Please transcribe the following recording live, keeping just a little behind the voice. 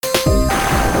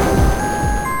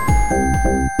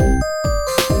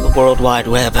The World Wide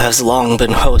Web has long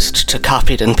been host to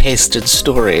copied and pasted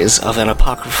stories of an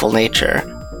apocryphal nature.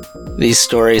 These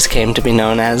stories came to be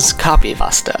known as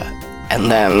copypasta, and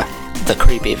then the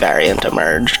creepy variant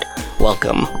emerged.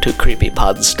 Welcome to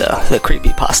Creepypodsta, the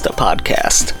Creepypasta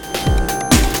podcast.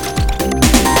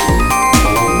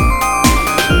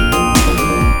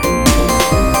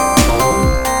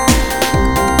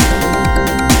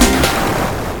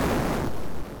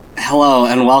 Hello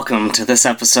and welcome to this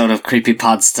episode of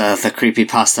Creepypodsta, the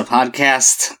Creepypasta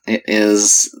podcast. It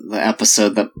is the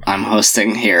episode that I'm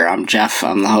hosting here. I'm Jeff,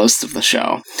 I'm the host of the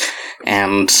show.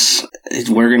 And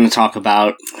we're going to talk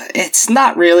about, it's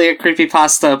not really a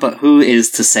creepypasta, but who is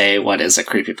to say what is a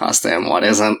creepypasta and what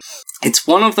isn't. It's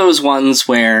one of those ones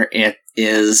where it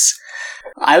is,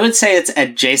 I would say it's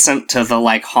adjacent to the,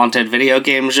 haunted video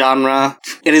game genre.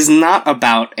 It is not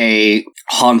about a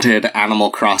haunted Animal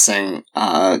Crossing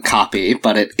copy,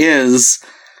 but it is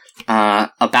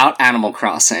about Animal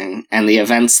Crossing and the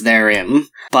events therein,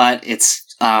 but it's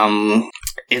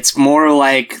more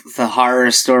like the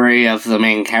horror story of the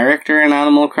main character in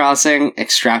Animal Crossing,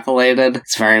 extrapolated.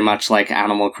 It's very much like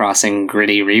Animal Crossing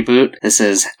Gritty Reboot. This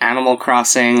is Animal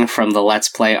Crossing from the Let's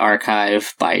Play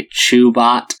archive by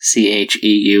Cheubot,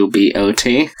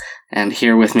 Cheubot. And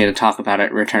here with me to talk about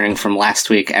it, returning from last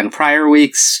week and prior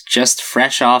weeks, just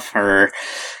fresh off her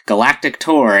galactic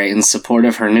tour in support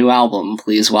of her new album,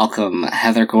 please welcome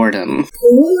Heather Gordon.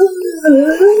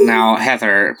 Now,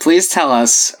 Heather, please tell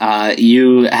us,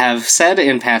 you have said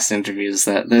in past interviews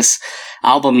that this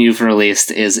album you've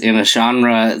released is in a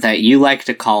genre that you like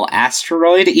to call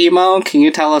asteroid emo. Can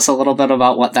you tell us a little bit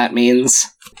about what that means?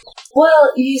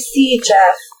 Well, you see,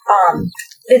 Jeff,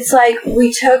 it's like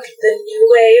we took the new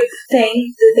wave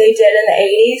thing that they did in the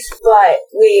 80s, but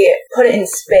we put it in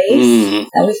space,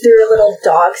 and we threw a little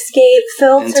dogscape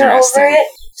filter over it.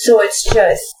 So it's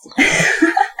just...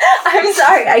 I'm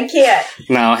sorry, I can't.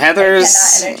 No, Heather's...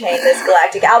 I cannot entertain this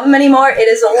galactic album anymore. It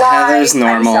is a lie. Heather's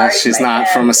normal. She's not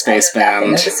from a space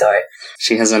band.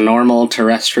 She has a normal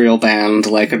terrestrial band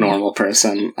like a normal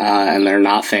person, and they're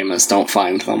not famous. Don't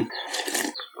find them.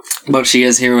 But she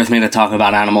is here with me to talk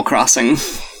about Animal Crossing.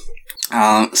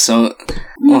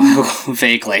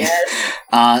 Vaguely.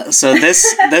 So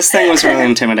this thing was really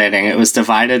intimidating. It was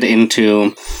divided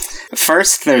into...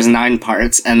 First, there's 9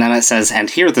 parts, and then it says, and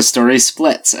here the story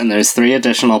splits, and there's 3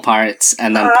 additional parts,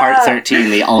 and then part 13,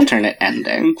 the alternate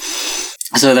ending.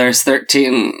 So there's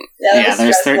 13... Yeah,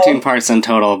 there's 13 parts in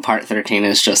total. Part 13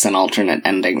 is just an alternate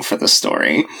ending for the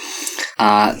story.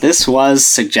 This was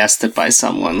suggested by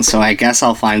someone, so I guess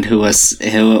I'll find who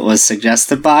it was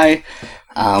suggested by.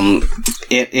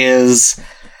 It is...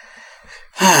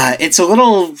 it's a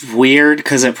little weird,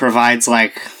 because it provides,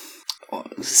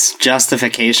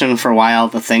 justification for why all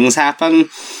the things happen.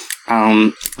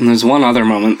 And there's one other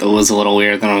moment that was a little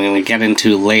weird that I'm going to get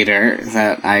into later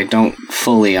that I don't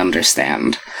fully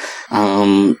understand.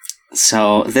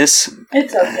 So this...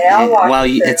 It's okay, I'll walk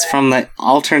it's from the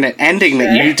alternate ending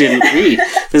that you didn't read.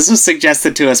 This was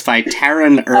suggested to us by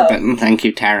Taryn Urban. Thank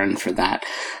you, Taryn, for that.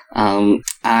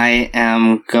 I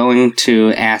am going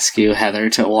to ask you, Heather,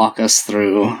 to walk us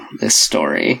through this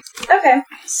story. Okay,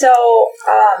 so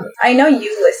I know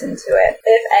you listened to it.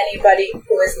 If anybody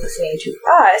who is listening to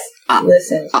us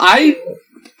listened to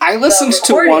I listened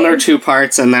to 1 or 2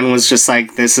 parts and then was just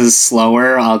like, this is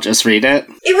slower, I'll just read it.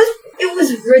 It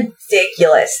was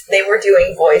ridiculous. They were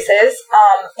doing voices.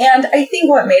 And I think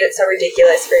what made it so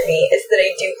ridiculous for me is that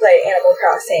I do play Animal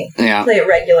Crossing. Yeah. Play it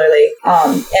regularly.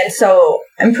 And so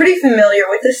I'm pretty familiar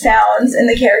with the sounds and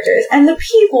the characters and the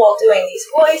people doing these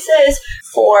voices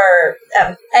for...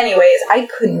 anyways, I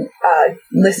couldn't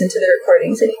listen to the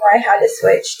recordings anymore. I had to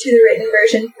switch to the written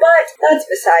version, but that's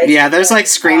besides... Yeah, there's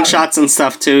screenshots and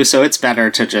stuff too, so it's better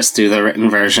to just do the written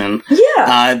version.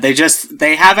 Yeah.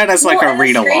 They have it as a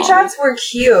read-along. The screenshots were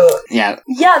cute. Yeah.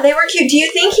 Yeah, they were cute. Do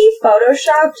you think he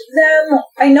photoshopped them?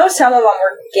 I know some of them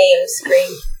were game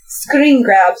screen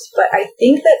grabs, but I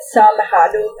think that some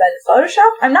had to have been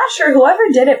photoshopped. I'm not sure. Whoever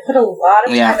did it put a lot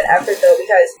of time and effort, though,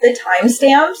 because the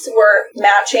timestamps were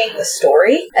matching the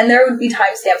story, and there would be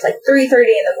timestamps 3:30 in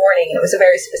the morning, and it was a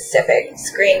very specific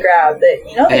screen grab that,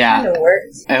 kind of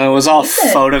worked. And it was all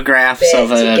photographs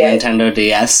of a Nintendo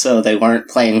DS, so they weren't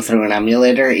playing through an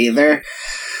emulator either.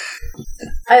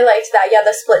 I liked that. Yeah,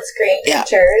 the split screen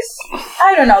pictures.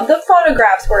 I don't know. The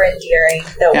photographs were endearing.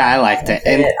 Yeah, I liked it.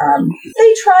 And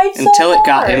they tried so until it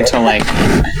got hard. into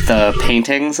the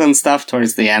paintings and stuff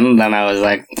towards the end. Then I was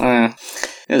like,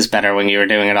 it was better when you were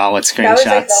doing it all with screenshots.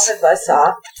 That was Velvet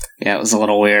Buzzsaw. Yeah, it was a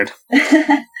little weird.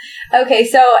 Okay,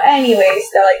 so anyways,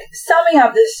 they're like summing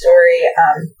up this story.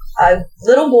 A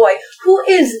little boy who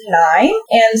is 9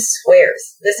 and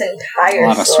swears this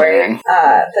entire story.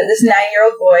 But this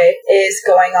 9-year-old boy is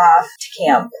going off to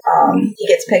camp. He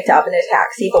gets picked up in a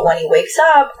taxi, but when he wakes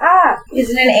up, he's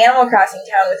in an Animal Crossing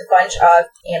town with a bunch of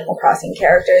Animal Crossing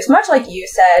characters. Much like you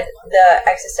said, the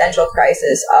existential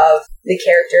crisis of the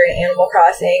character in Animal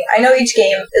Crossing. I know each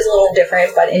game is a little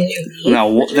different, but in New Leaf...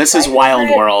 No, this is Wild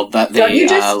World that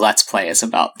the Let's Play is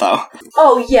about, though.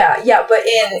 Oh, yeah, but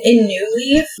in New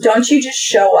Leaf, don't you just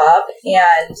show up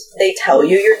and they tell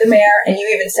you you're the mayor, and you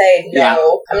even say,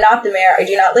 no, I'm not the mayor, I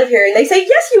do not live here, and they say,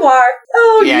 yes, you are!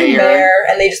 Oh, you're mayor,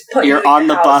 and they just put you in on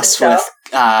the house bus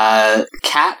with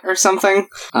Cat or something,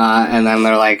 and then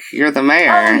they're like, you're the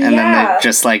mayor, and then they're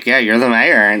just like, yeah, you're the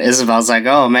mayor, and Isabel's like,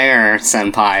 oh, Mayor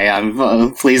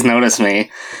Senpai, please notice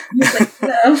me. Like,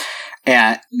 no.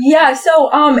 Yeah, so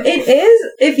it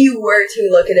is, if you were to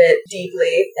look at it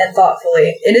deeply and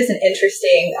thoughtfully, it is an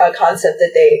interesting concept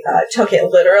that they took it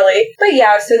literally. But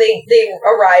yeah, so they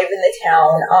arrive in the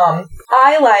town.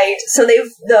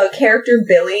 The character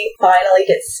Billy finally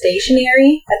gets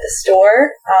stationery at the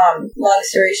store, long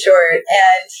story short,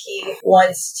 and he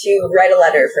wants to write a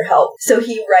letter for help. So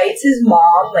he writes his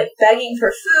mom, like, begging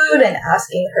for food and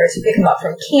asking her to pick him up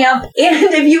from camp.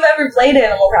 And if you've ever played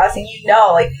Animal Crossing, you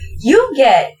know, like, you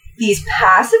get these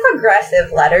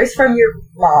passive-aggressive letters from your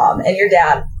mom and your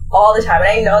dad all the time. And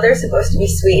I know they're supposed to be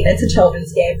sweet, and it's a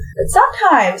children's game, but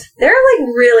sometimes they're, like,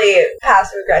 really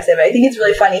passive-aggressive. I think it's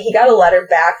really funny. He got a letter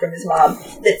back from his mom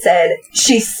that said,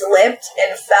 she slipped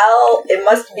and fell, it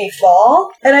must be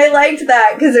fall. And I liked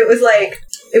that because it was, like,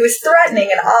 it was threatening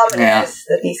and ominous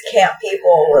that these camp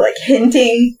people were, like,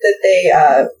 hinting that they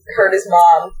hurt his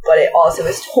mom, but it also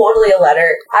was totally a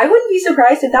letter. I wouldn't be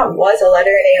surprised if that was a letter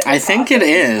in Animal I think it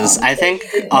is. I think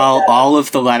all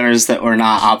of the letters that were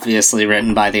not obviously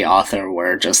written by the author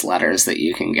were just letters that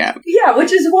you can get. Yeah,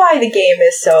 which is why the game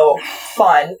is so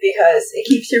fun, because it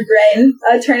keeps your brain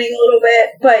turning a little bit.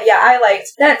 But yeah, I liked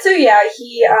that. So yeah,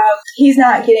 he's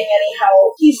not getting any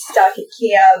help. He's stuck at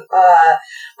camp.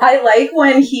 I like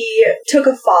when he took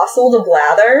a fossil to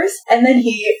Blathers, and then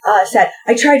he said,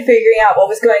 I tried figuring out what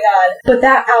was going on, but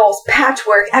that owl's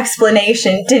patchwork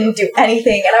explanation didn't do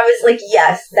anything. And I was like,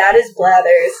 yes, that is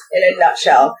Blathers in a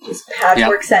nutshell. Just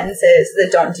patchwork sentences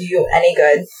that don't do you any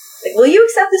good. Like, will you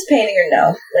accept this painting or no?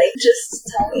 Like, just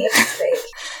tell me if it's fake.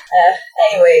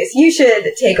 Anyways, you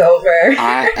should take over.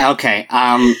 Okay,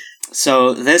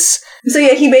 So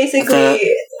yeah, he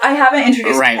basically... I haven't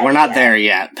introduced Right, Penny we're not yet. there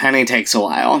yet. Penny takes a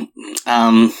while.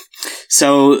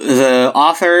 So the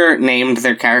author named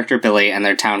their character Billy and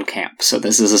their town camp. So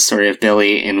this is a story of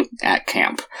Billy at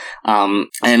camp.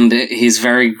 And he's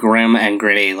very grim and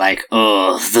gritty, like,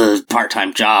 oh, the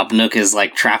part-time job. Nook has,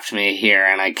 like, trapped me here,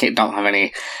 and I don't have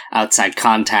any outside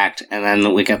contact. And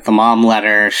then we get the mom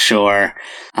letter, sure.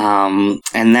 And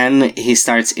then he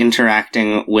starts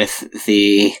interacting with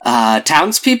the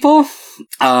townspeople.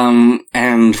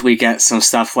 And we get some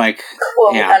stuff like,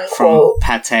 Quote, from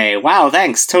Pate. Wow,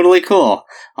 thanks, totally cool.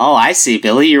 Oh, I see,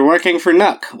 Billy, you're working for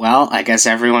Nook. Well, I guess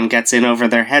everyone gets in over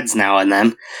their heads now and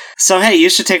then. So hey, you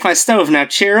should take my stove, now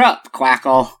cheer up,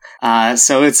 Quackle.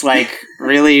 So it's, like,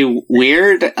 really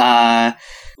weird,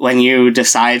 when you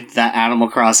decide that Animal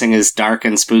Crossing is dark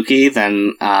and spooky,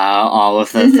 then, all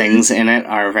of the things in it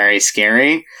are very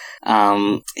scary.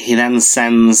 He then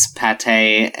sends Pate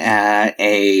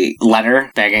a letter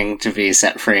begging to be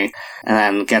set free, and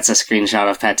then gets a screenshot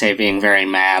of Pate being very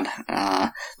mad.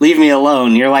 Leave me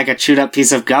alone, you're like a chewed up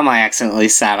piece of gum I accidentally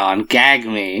sat on. Gag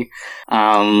me.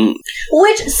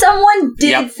 Which someone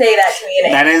did say that to me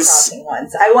in Animal Crossing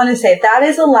once. I want to say that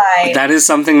is a line. That is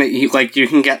something that you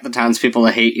can get the townspeople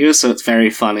to hate you, so it's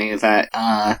very funny that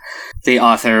the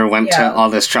author went to all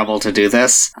this trouble to do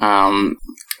this.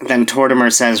 Then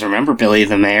Tortimer says, remember, Billy,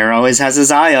 the mayor always has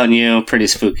his eye on you. Pretty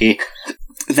spooky.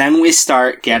 Then we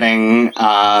start getting, like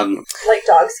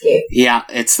Dogscape. Yeah,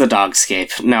 it's the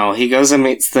Dogscape. No, he goes and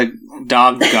meets the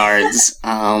dog guards.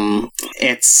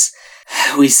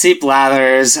 We see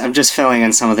Blathers. I'm just filling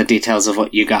in some of the details of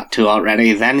what you got to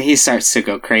already. Then he starts to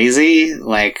go crazy,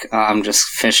 like, just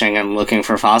fishing and looking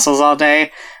for fossils all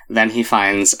day. Then he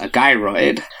finds a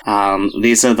gyroid.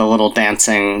 These are the little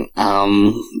dancing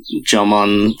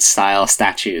Jomon-style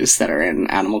statues that are in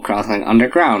Animal Crossing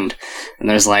Underground. And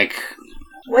there's, like...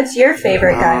 What's your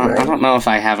favorite gyroid? I don't know if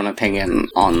I have an opinion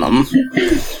on them.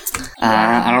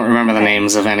 I don't remember the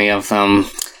names of any of them.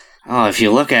 Oh, if you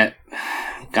look at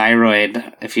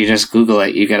gyroid, if you just Google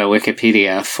it, you get a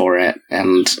Wikipedia for it.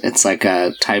 And it's like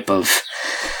a type of...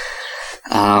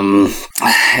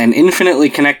 An infinitely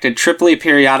connected triply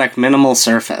periodic minimal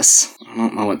surface. I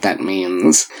don't know what that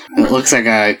means. It looks like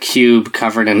a cube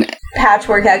covered in...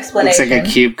 Patchwork explanation. Looks like a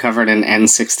cube covered in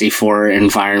N64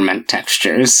 environment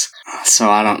textures. So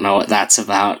I don't know what that's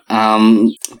about.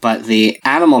 But the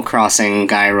Animal Crossing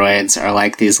gyroids are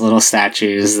like these little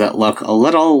statues that look a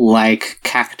little like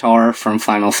Cactuar from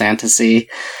Final Fantasy.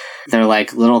 They're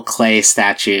like little clay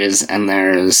statues, and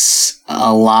there's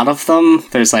a lot of them.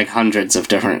 There's like hundreds of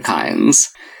different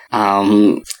kinds.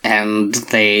 And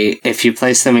they, if you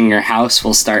place them in your house,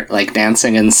 will start like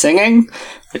dancing and singing,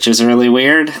 which is really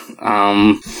weird.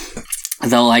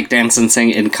 They'll like dance and sing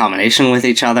in combination with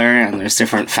each other, and there's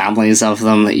different families of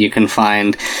them that you can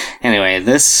find. Anyway,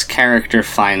 this character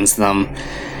finds them,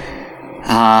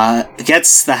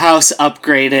 gets the house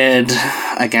upgraded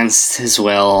against his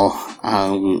will,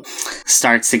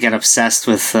 starts to get obsessed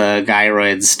with the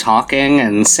gyroids talking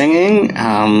and singing,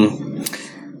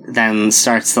 then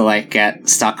starts to like get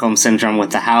Stockholm Syndrome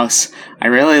with the house. I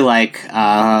really like,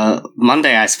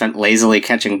 Monday I spent lazily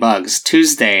catching bugs.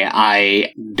 Tuesday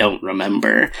I don't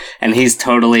remember. And he's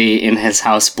totally in his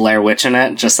house Blair Witching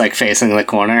it, just like facing the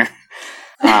corner.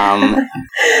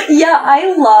 Yeah,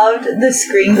 I loved the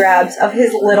screen grabs of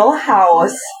his little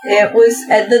house. It was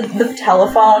at the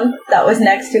telephone that was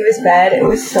next to his bed. It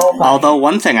was so fun. Although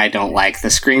one thing I don't like, the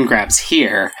screen grabs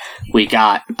here, we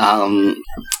got,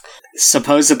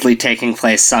 supposedly taking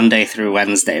place Sunday through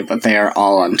Wednesday, but they are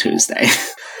all on Tuesday.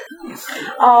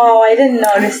 Oh, I didn't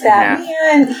notice that.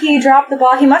 Yeah. Man, he dropped the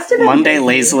ball. He must have been Monday busy.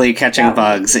 Lazily Catching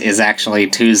Bugs is actually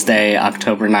Tuesday,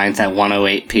 October 9th at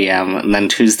 1:08 p.m. And then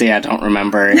Tuesday, I don't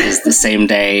remember, is the same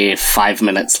day 5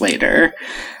 minutes later.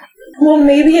 Well,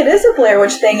 maybe it is a Blair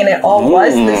Witch thing and it all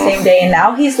was the same day, and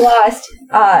now he's lost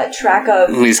track of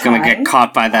He's going to get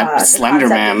caught by that Slender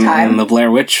Man in the Blair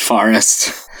Witch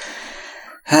forest.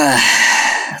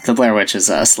 The Blair Witch is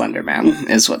a Slender Man,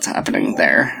 is what's happening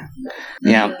there.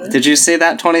 Yeah. Mm-hmm. Did you see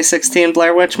that 2016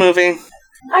 Blair Witch movie?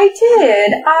 I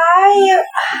did.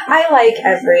 I like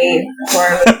every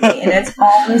horror movie in its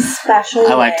own special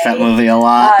way. I liked that movie a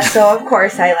lot. So, of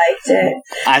course, I liked it.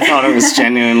 I thought it was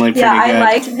genuinely pretty good. I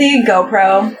liked the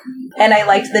GoPro, and I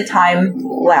liked the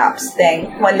time-lapse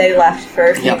thing when they left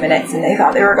for a few minutes and they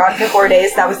thought they were gone for 4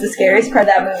 days. That was the scariest part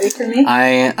of that movie for me.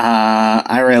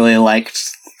 I really liked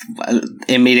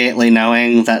immediately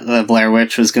knowing that the Blair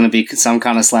Witch was going to be some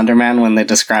kind of Slender Man when they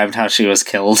described how she was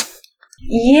killed.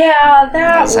 Yeah,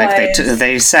 that was... like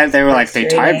they said they were like, they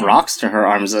tied rocks to her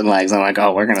arms and legs. I'm like,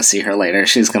 oh, we're going to see her later.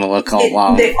 She's going to look all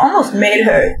long. They almost made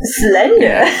her slender.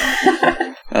 Yeah.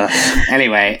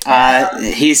 Anyway,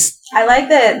 he's... I like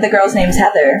that the girl's name's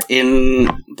Heather. In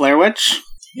Blair Witch?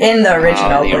 In the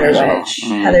original Blair Witch.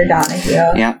 Heather Donahue.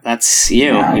 Yeah, that's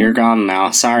you. Yeah. You're gone now.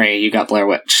 Sorry, you got Blair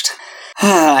Witched.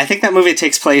 I think that movie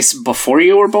takes place before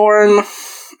you were born.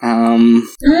 When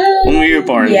were you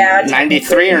born? Yeah.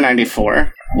 93 or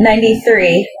 94?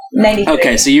 93. 93.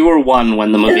 Okay, so you were 1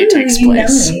 when the movie takes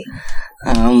place.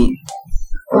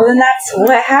 Well, then that's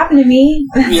what happened to me.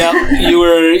 Yep,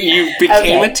 you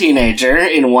became a teenager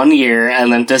in 1 year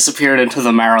and then disappeared into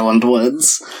the Maryland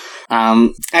woods.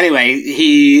 Anyway,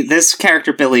 this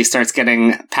character Billy starts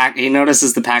getting he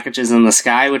notices the packages in the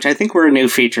sky, which I think were a new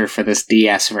feature for this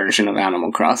DS version of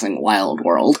Animal Crossing Wild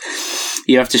World.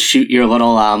 You have to shoot your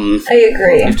little, I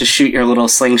agree. You have to shoot your little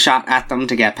slingshot at them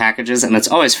to get packages, and it's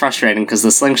always frustrating because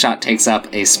the slingshot takes up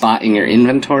a spot in your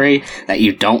inventory that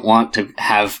you don't want to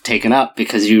have taken up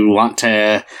because you want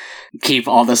to keep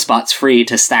all the spots free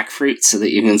to stack fruits so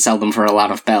that you can sell them for a lot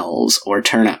of bells, or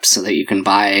turnips so that you can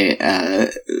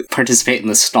participate in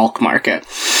the stalk market.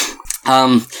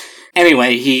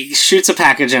 Anyway, he shoots a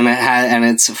package and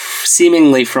it's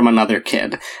seemingly from another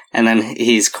kid. And then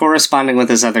he's corresponding with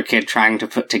this other kid trying to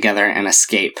put together an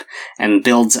escape and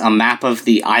builds a map of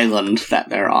the island that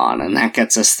they're on. And that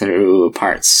gets us through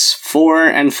parts 4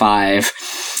 and 5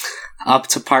 up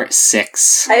to part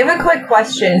 6. I have a quick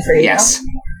question for you. Yes.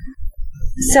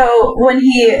 So, when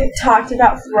he talked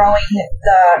about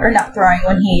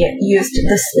when he used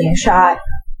the slingshot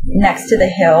next to the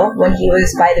hill, when he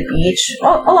was by the beach,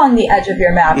 along the edge of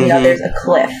your map, you know, there's a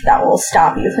cliff that will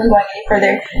stop you from going any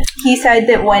further. He said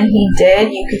that when he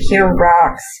did, you could hear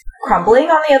rocks crumbling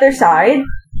on the other side.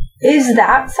 Is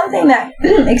that something that,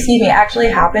 actually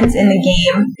happens in the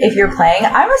game if you're playing?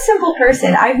 I'm a simple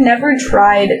person. I've never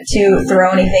tried to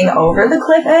throw anything over the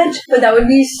cliff edge, but that would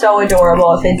be so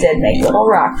adorable if it did make little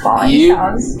rock falling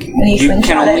sounds. You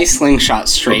can only slingshot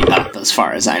straight up, as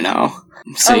far as I know.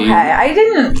 So okay, I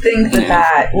didn't think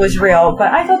that was real,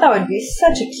 but I thought that would be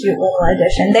such a cute little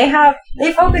addition. They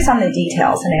focus on the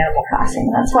details in Animal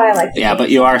Crossing. That's why I like the Yeah, but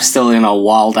you are still in a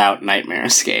walled-out Nightmare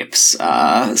Escapes,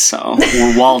 so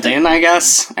we're walled in, I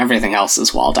guess. Everything else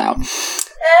is walled out.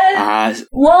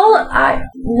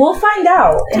 We'll find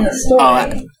out in the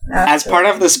story. As part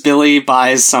of this, Billy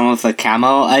buys some of the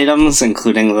camo items,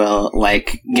 including the,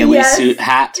 ghillie suit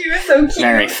hat. He was so cute.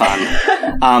 Very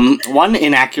fun. One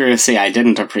inaccuracy I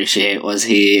didn't appreciate was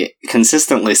he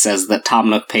consistently says that Tom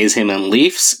Nook pays him in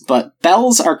leafs, but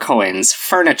bells are coins,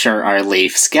 furniture are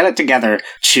leafs. Get it together,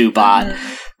 Chewbot.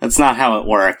 That's not how it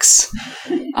works.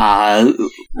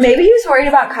 Maybe he was worried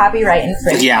about copyright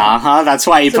infringement. Yeah, that's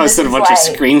why he posted a bunch of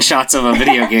screenshots of a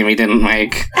video game he didn't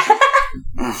make.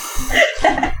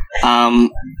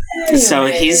 So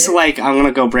he's like, I'm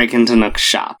gonna go break into Nook's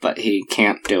shop, but he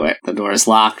can't do it. The door is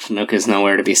locked, Nook is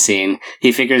nowhere to be seen.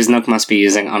 He figures Nook must be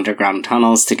using underground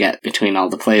tunnels to get between all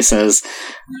the places.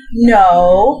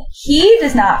 No, he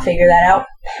does not figure that out.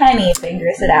 Penny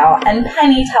figures it out, and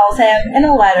Penny tells him in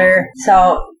a letter,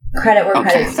 so credit where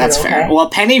credit's due, that's fair. Well,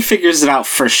 Penny figures it out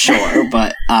for sure,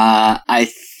 but I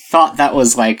thought that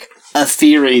was a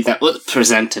theory that was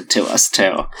presented to us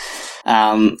too.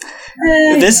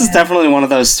 This is definitely one of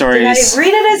those stories. Did I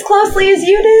read it as closely as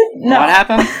you did? No. What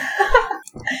happened?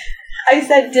 I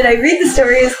said, did I read the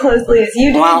story as closely as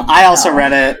you did? Well, I also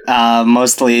read it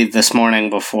mostly this morning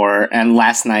before, and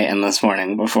last night and this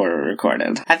morning before we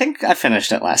recorded. I think I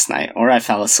finished it last night, or I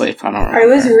fell asleep. I don't remember. I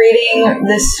was reading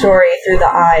this story through the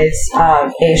eyes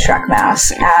of a Shrek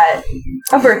mask at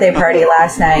a birthday party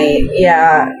last night.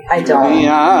 Yeah, I didn't do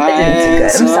good. I'm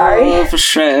sorry. A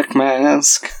Shrek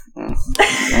mask.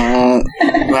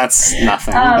 That's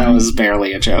nothing. That was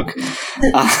barely a joke.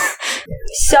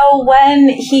 So when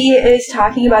he is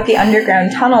talking about the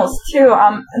underground tunnels too,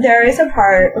 there is a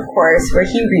part, of course, where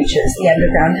he reaches the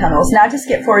underground tunnels. Not to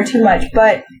skip forward too much,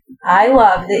 but I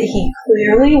love that he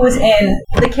clearly was in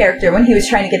the character when he was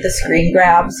trying to get the screen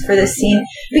grabs for this scene,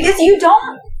 because you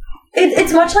don't.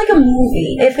 It's much like a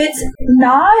movie. If it's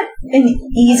not an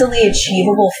easily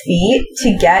achievable feat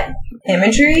to get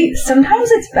imagery, sometimes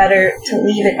it's better to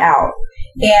leave it out.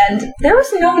 And there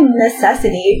was no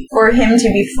necessity for him to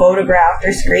be photographed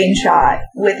or screenshot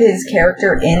with his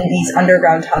character in these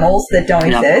underground tunnels that don't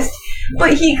exist.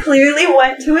 But he clearly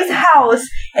went to his house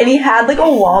and he had a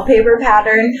wallpaper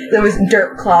pattern that was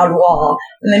dirt cloud wall.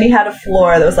 And then he had a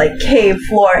floor that was cave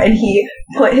floor, and he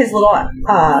put his little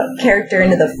character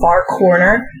into the far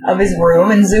corner of his room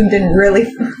and zoomed in really,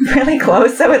 really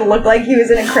close so it looked like he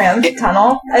was in a cramped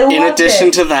tunnel. In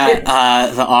addition to that,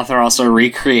 the author also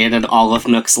recreated all of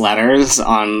Nook's letters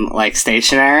on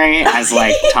stationery as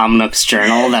Tom Nook's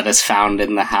journal that is found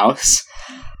in the house.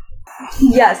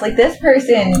 Yes, this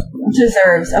person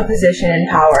deserves a position in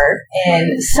power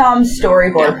in some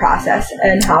storyboard process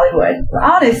in Hollywood.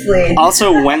 Honestly.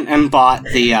 Also went and bought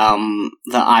the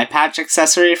eye patch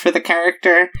accessory for the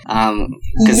character.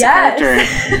 Because the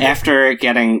character, after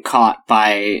getting caught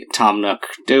by Tom Nook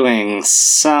doing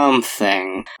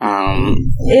something,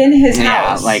 in his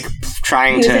house.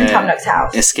 Trying to in Tom Nook's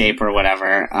house. Escape or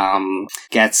whatever,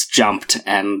 gets jumped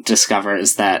and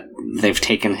discovers that they've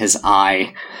taken his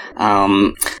eye.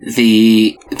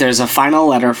 There's a final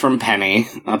letter from Penny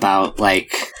about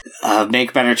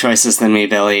make better choices than me,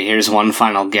 Billy. Here's one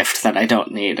final gift that I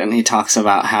don't need. And he talks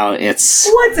about how it's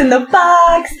what's in the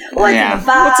box? What's in the box?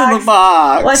 What's in the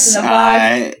box? What's in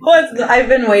the box? I've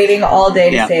been waiting all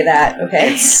day to say that.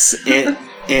 Okay,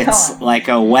 it's like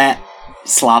a wet,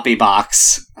 sloppy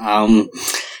box.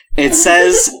 It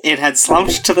says it had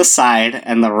slumped to the side,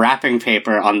 and the wrapping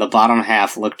paper on the bottom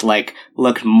half looked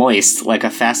moist, like a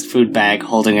fast food bag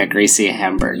holding a greasy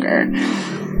hamburger.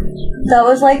 That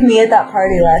was like me at that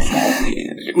party last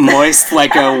night. Moist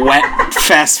like a wet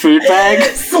fast food bag?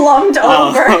 Slumped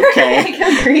over. Okay. Like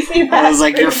a greasy fast I was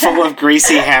like, you're full of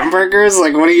greasy hamburgers?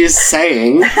 What are you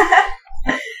saying?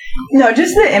 No,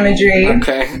 just the imagery.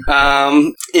 Okay.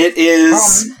 It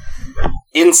is...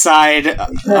 inside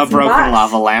a broken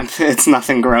lava lamp. It's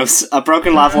nothing gross. A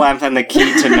broken lava lamp and the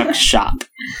key to Nook's shop.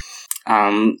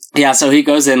 So he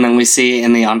goes in and we see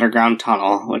in the underground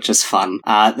tunnel, which is fun.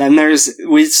 Then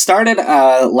we started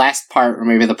last part, or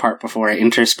maybe the part before,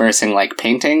 interspersing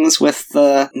paintings with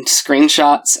the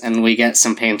screenshots, and we get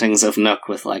some paintings of Nook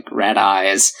with red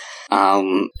eyes.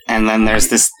 And then there's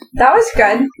this... That was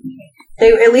good.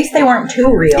 At least they weren't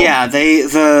too real. Yeah,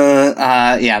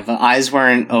 the eyes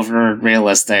weren't over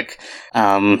realistic.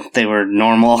 They were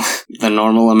normal, the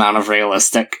normal amount of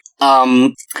realistic.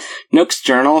 Nook's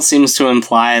journal seems to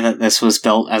imply that this was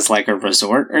built as like a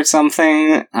resort or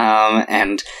something,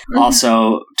 and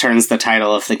also turns the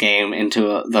title of the game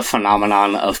into the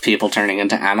phenomenon of people turning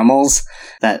into animals,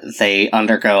 that they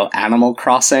undergo Animal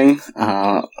Crossing,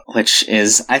 which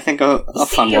is, I think, a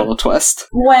fun little twist.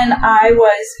 When I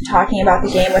was talking about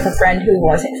the game with a friend who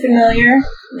wasn't familiar,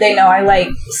 they know I like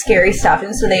scary stuff,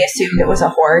 and so they assumed it was a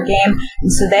horror game.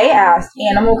 And so they asked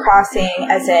Animal Crossing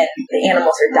as in the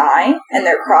animals are dying and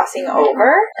they're crossing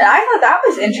over. And I thought that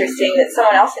was interesting that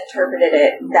someone else interpreted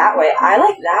it that way. I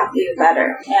like that view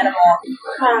better. Animal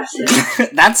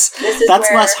Crossing. that's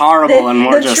less horrible and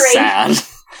more just sad.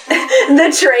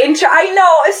 The train, I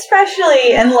know,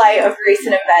 especially in light of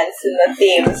recent events and the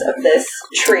themes of this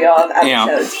trio of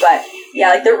episodes. Yeah. But yeah,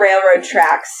 like the railroad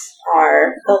tracks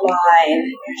are the line.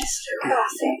 You're just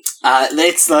crossing.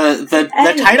 It's the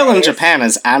title in Japan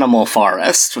is Animal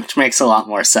Forest, which makes a lot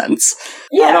more sense.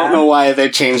 Yeah. I don't know why they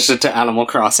changed it to Animal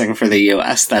Crossing for the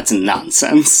US. That's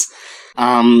nonsense.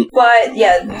 But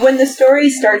yeah, when the story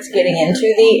starts getting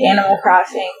into the Animal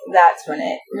Crossing, that's when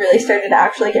it really started to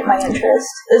actually get my interest.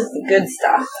 This is the good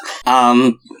stuff.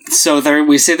 So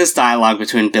we see this dialogue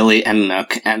between Billy and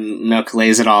Nook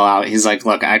lays it all out. He's like,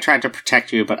 look, I tried to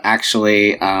protect you, but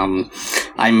actually,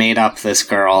 I made up this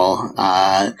girl,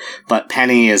 but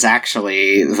Penny is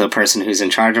actually the person who's in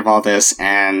charge of all this,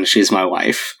 and she's my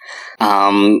wife.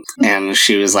 And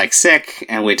she was like sick,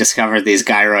 and we discovered these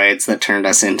gyroids that turned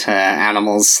us into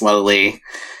animals slowly.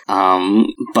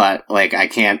 But like, I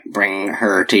can't bring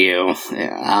her to you.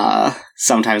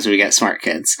 Sometimes we get smart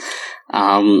kids.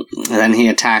 Then he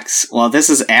attacks, well, this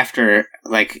is after,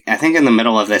 like, I think in the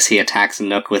middle of this, he attacks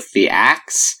Nook with the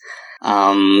axe.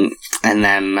 And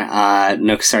then,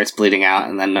 Nook starts bleeding out,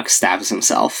 and then Nook stabs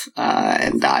himself,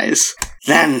 and dies.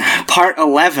 Then, part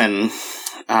 11,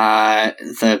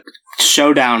 the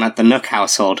showdown at the Nook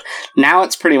household. Now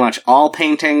it's pretty much all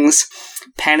paintings.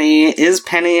 Is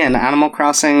Penny an Animal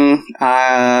Crossing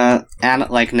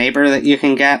neighbor that you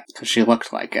can get? Because she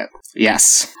looked like it.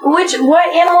 Yes. What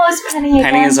animal is Penny again?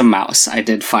 Penny is a mouse. I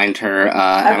did find her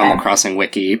Animal Crossing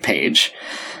wiki page.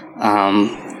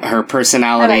 Her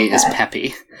personality is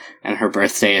peppy, and her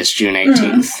birthday is June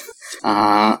 18th.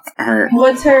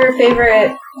 What's her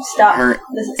favorite stuff? Her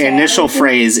initial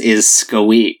phrase is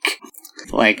squeak.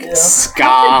 Like,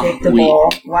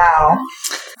 ska-week. Wow.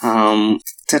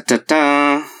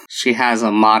 She has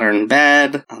a modern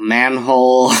bed, a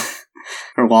manhole.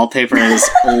 Her wallpaper is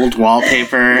old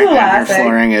wallpaper, and her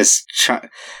flooring is...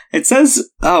 It says,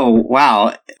 oh,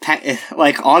 wow.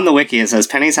 On the wiki, it says,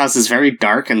 Penny's house is very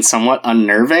dark and somewhat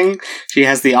unnerving. She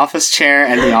has the office chair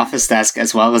and the office desk,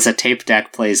 as well as a tape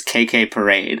deck plays KK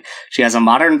Parade. She has a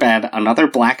modern bed, another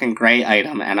black and gray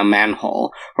item, and a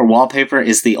manhole. Her wallpaper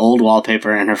is the old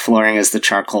wallpaper, and her flooring is the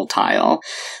charcoal tile.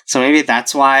 So maybe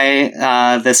that's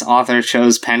why this author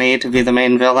chose Penny to be the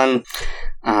main villain.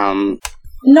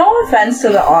 No offense to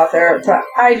the author, but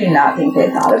I do not think they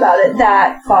thought about it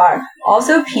that far.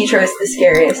 Also, Pietro is the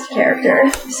scariest character,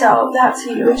 so that's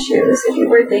who you would choose if you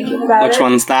were thinking about Which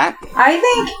one's that? I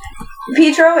think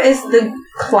Pietro is the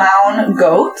clown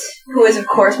goat, who is, of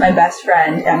course, my best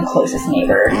friend and closest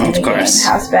neighbor in the game,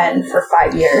 has been for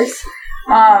 5 years.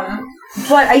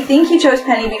 But I think he chose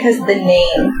Penny because the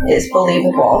name is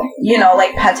believable. You know,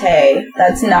 like Pate.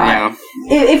 That's not... Yeah.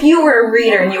 If you were a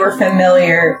reader and you were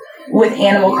familiar with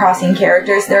Animal Crossing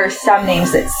characters, there are some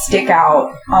names that stick out,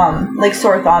 like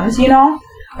sore thumbs, you know?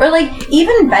 Or like,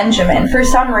 even Benjamin. For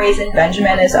some reason,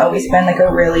 Benjamin has always been like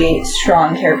a really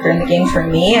strong character in the game for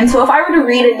me. And so if I were to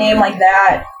read a name like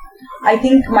that, I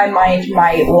think my mind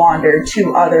might wander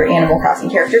to other Animal Crossing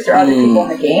characters or other people in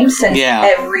the game, since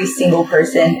every single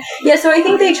person... Yeah, so I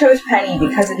think they chose Penny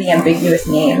because of the ambiguous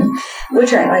name,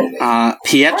 which I like.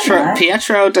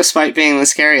 Pietro, despite being the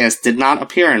scariest, did not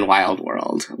appear in Wild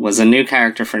World. Was a new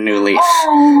character for New Leaf.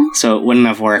 So it wouldn't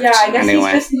have worked anyway. Yeah, I guess he's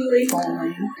just New Leaf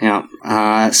only.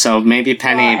 Yeah. So maybe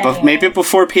Penny... maybe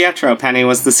before Pietro, Penny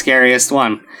was the scariest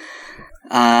one.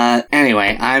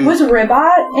 Anyway, Was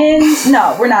Ribot in...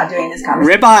 No, we're not doing this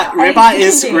conversation.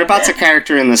 Ribot's a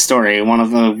character in the story, one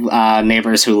of the,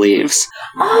 neighbors who leaves.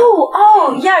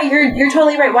 Oh, yeah, you're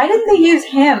totally right. Why didn't they use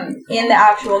him in the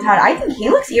actual town? I think he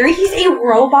looks eerie. He's a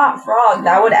robot frog.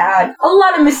 That would add a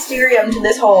lot of mysterium to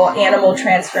this whole animal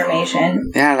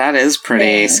transformation. Yeah, that is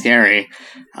pretty scary.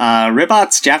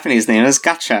 Ribot's Japanese name is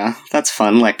Gacha. That's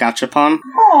fun, like Gachapon.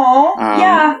 Oh,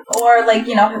 yeah. Or, like,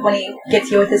 you know, when he gets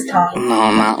you with his tongue.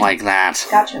 No, not like that.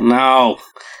 Gotcha. No,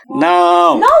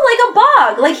 like a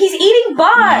bug. Like, he's eating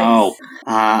bugs. No.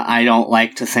 I don't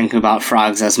like to think about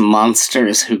frogs as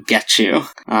monsters who get you.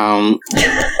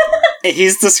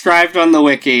 He's described on the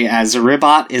wiki as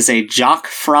Ribot is a jock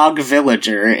frog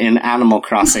villager in Animal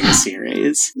Crossing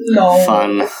series. No.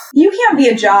 Fun. You can't be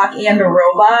a jock and a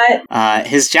robot.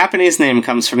 His Japanese name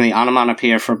comes from the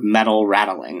onomatopoeia for metal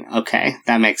rattling. Okay,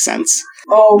 that makes sense.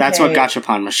 Okay. That's what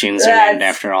gachapon machines are named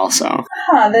after also.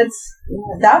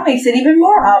 That makes it even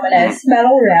more ominous.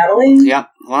 Metal rattling. Yep.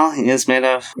 Well, he is made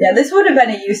of... Yeah, this would have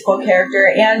been a useful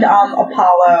character, and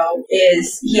Apollo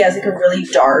he has like a really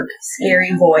dark,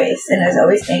 scary voice, and is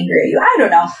always angry at you. I don't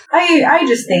know. I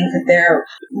just think that they're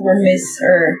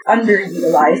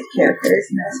underutilized characters.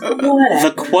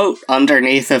 The quote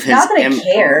underneath of his... Not that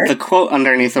I care. The quote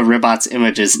underneath of Ribot's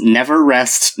image is, "Never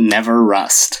rest, never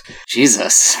rust."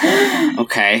 Jesus.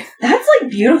 Okay. That's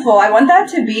like beautiful. I want that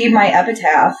to be my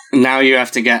epitaph. Now you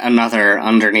have to get another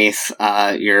underneath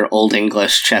your Old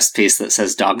English chest piece that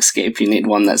says Dogscape. You need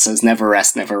one that says "Never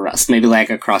rest, never rust." Maybe like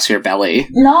across your belly.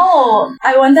 No,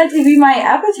 I want that to be my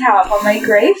epitaph on my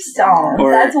gravestone.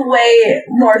 That's way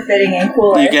more fitting and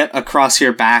cooler. You get across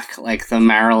your back like the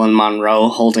Marilyn Monroe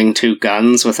holding two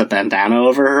guns with a bandana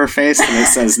over her face, and it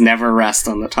says "Never rest"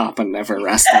 on the top and "Never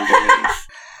rest" underneath.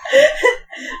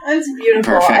 That's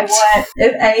beautiful. Perfect.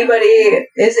 If anybody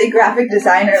is a graphic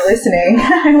designer listening,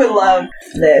 I would love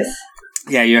this.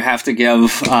 Yeah, you have to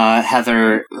give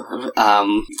Heather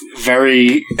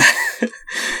very,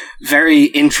 very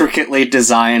intricately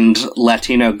designed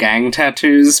Latino gang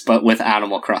tattoos, but with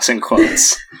Animal Crossing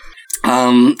quotes.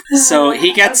 So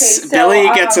he gets... Billy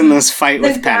gets in this fight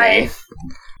with Penny.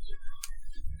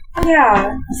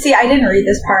 Yeah. See, I didn't read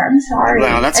this part. I'm sorry.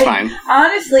 No, that's fine.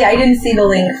 Honestly, I didn't see the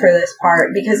link for this part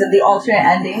because of the alternate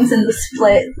endings and the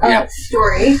split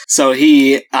story. So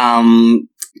he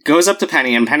goes up to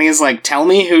Penny, and Penny is like, "Tell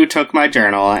me who took my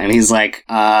journal." And he's like,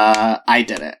 "I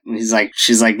did it." And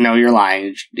she's like, "No, you're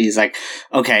lying." He's like,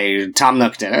 "Okay, Tom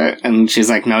Nook did it." And she's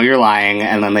like, "No, you're lying."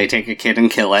 And then they take a kid and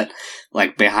kill it,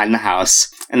 like, behind the house.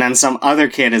 And then some other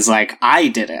kid is like, "I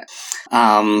did it."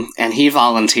 And he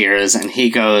volunteers, and he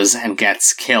goes and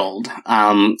gets killed.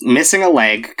 Missing a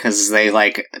leg, because they,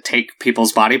 like, take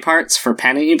people's body parts for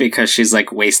Penny, because she's,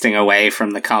 like, wasting away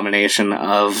from the combination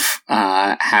of,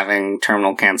 having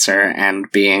terminal cancer and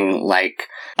being, like,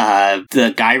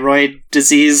 the gyroid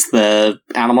disease, the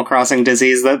Animal Crossing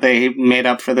disease that they made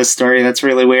up for this story. That's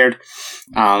really weird.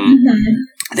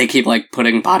 They keep, like,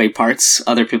 putting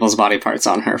other people's body parts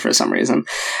on her for some reason.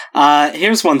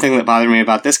 Here's one thing that bothered me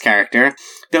about this character.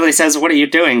 Billy says, "What are you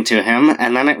doing to him?"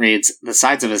 And then it reads, "The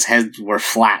sides of his head were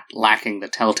flat, lacking the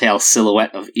telltale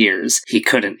silhouette of ears. He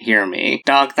couldn't hear me."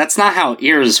 Dog, that's not how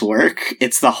ears work.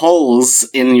 It's the holes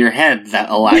in your head that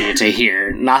allow you to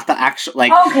hear, not the actual,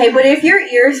 like... Okay, but if your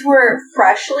ears were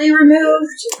freshly removed...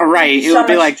 Right, it would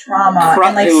be like... trauma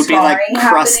and, like, it would be, like,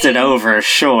 crusted happening. over,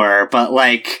 sure, but,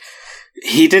 like...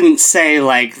 He didn't say,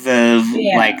 like,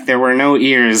 like, there were no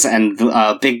ears and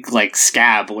a big, like,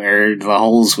 scab where the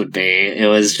holes would be. It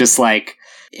was just, like,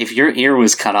 if your ear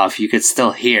was cut off, you could still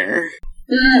hear.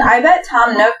 I bet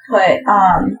Tom Nook put,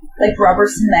 like, rubber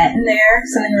cement in there,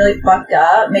 something really fucked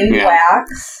up, maybe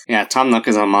wax. Yeah, Tom Nook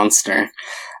is a monster.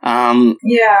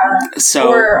 So...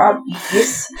 Or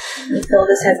bees. We fill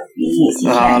this head with bees.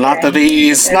 Not the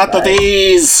bees! Not the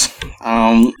bees!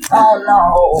 Oh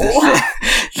no.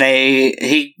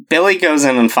 Billy goes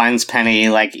in and finds Penny,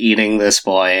 like, eating this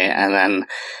boy, and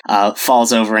then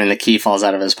falls over and the key falls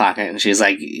out of his pocket, and she's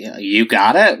like, "You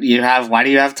got it? Why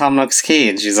do you have Tom Nook's key?"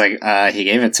 And she's like, "He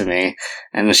gave it to me."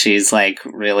 And she's, like,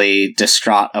 really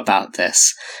distraught about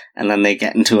this. And then they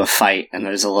get into a fight, and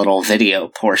there's a little video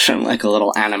portion, like a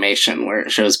little animation, where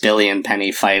it shows Billy and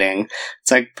Penny fighting.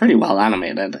 It's, like, pretty well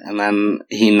animated. And then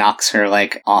he knocks her,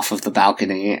 like, off of the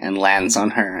balcony and lands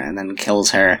on her, and then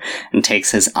kills her and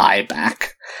takes his eye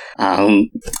back.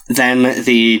 Then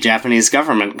the Japanese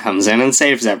government comes in and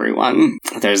saves everyone.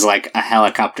 There's, like, a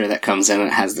helicopter that comes in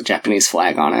and has the Japanese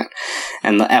flag on it.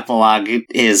 And the epilogue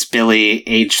is Billy,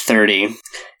 age 30,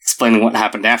 explaining what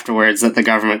happened afterwards, that the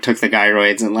government took the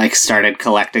gyroids and, like, started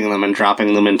collecting them and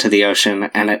dropping them into the ocean,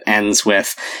 and it ends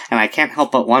with, "And I can't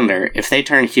help but wonder, if they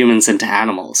turn humans into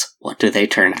animals, what do they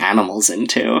turn animals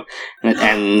into?" And it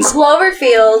ends...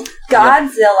 Cloverfield,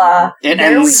 Godzilla, we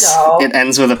go. It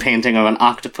ends with a painting of an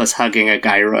octopus hugging a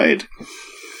gyroid.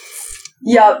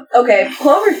 Yep. Okay.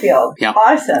 Cloverfield. Yep.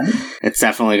 Awesome. It's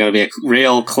definitely going to be a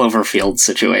real Cloverfield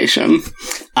situation.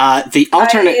 The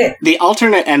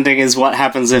alternate ending is what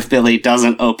happens if Billy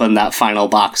doesn't open that final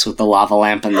box with the lava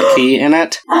lamp and the key in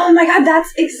it. Oh my god,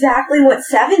 that's exactly what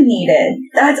 7 needed.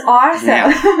 That's awesome.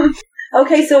 Yeah.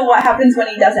 Okay, so what happens when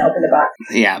he doesn't open the box?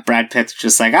 Yeah, Brad Pitt's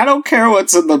just like, I don't care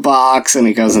what's in the box, and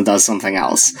he goes and does something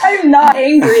else. I'm not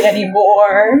angry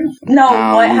anymore. No,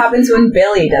 what happens when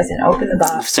Billy doesn't open the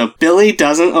box? So Billy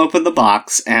doesn't open the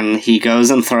box, and he goes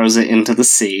and throws it into the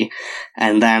sea,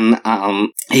 and then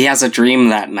he has a dream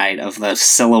that night of the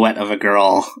silhouette of a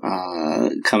girl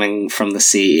coming from the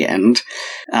sea and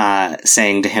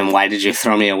saying to him, why did you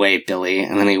throw me away, Billy?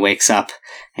 And then he wakes up,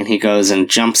 and he goes and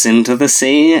jumps into the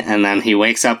sea, and then he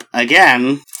wakes up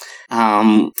again,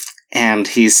 and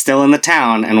he's still in the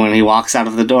town, and when he walks out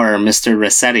of the door, Mr.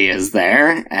 Rossetti is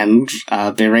there, and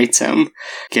berates him,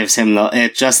 gives him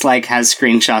it just, like, has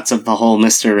screenshots of the whole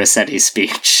Mr. Rossetti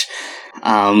speech,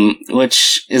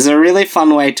 which is a really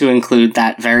fun way to include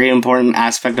that very important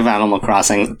aspect of Animal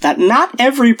Crossing that not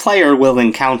every player will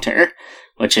encounter,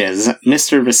 which is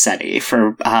Mr. Rossetti.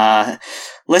 For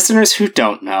listeners who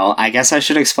don't know, I guess I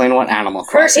should explain what Animal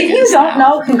Crossing is. If you don't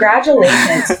know,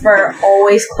 congratulations for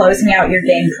always closing out your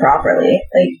game properly.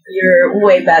 Like, you're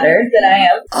way better than I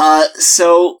am.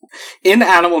 So, in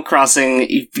Animal Crossing,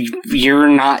 you're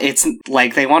not, it's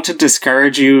like they want to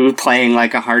discourage you playing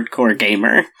like a hardcore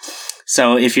gamer.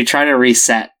 So if you try to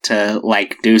reset to,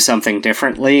 like, do something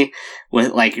differently,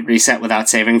 with like reset without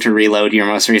saving to reload your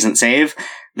most recent save,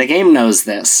 the game knows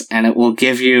this, and it will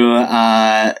give you,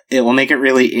 it will make it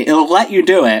really, it'll let you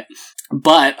do it,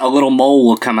 but a little mole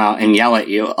will come out and yell at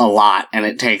you a lot, and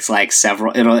it takes like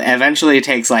it'll eventually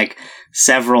takes like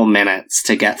several minutes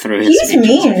to get through his speeches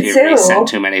mean, if you too. reset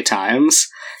too many times.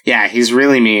 Yeah, he's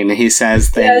really mean. He says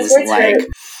things like,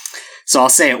 so I'll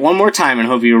say it one more time and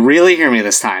hope you really hear me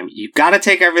this time. You gotta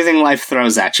take everything life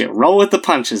throws at you. Roll with the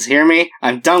punches, hear me?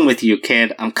 I'm done with you,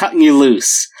 kid. I'm cutting you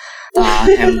loose.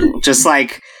 And just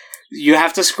like, you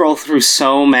have to scroll through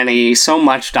so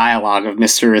much dialogue of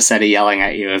Mr. Rossetti yelling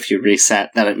at you if you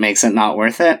reset that it makes it not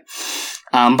worth it.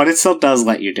 But it still does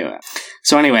let you do it.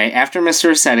 So anyway, after Mr.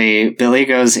 Rossetti, Billy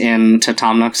goes into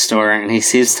Tom Nook's store and he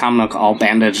sees Tom Nook all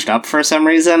bandaged up for some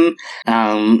reason.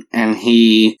 And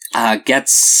he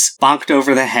gets bonked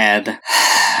over the head.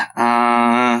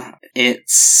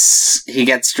 He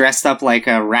gets dressed up like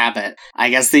a rabbit. I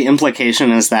guess the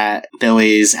implication is that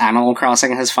Billy's Animal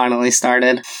Crossing has finally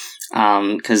started.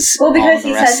 Because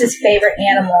he says his favorite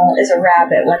animal is a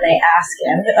rabbit when they ask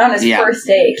him on his first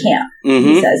day at camp. Mm-hmm.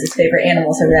 He says his favorite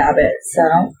animal is a rabbit.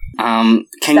 So,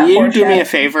 can you do me a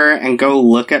favor and go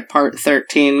look at part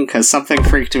 13? Because something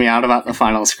freaked me out about the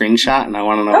final screenshot, and I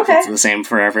want to know if it's the same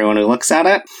for everyone who looks at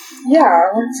it. Yeah,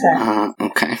 what's that?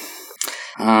 Okay.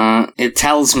 It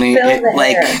tells me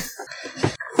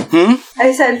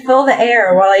I said fill the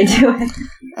air while I do it.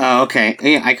 Oh, okay.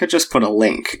 Yeah, I could just put a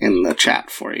link in the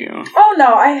chat for you. Oh,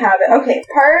 no, I have it. Okay,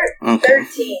 part 13.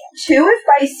 2 if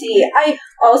by sea. I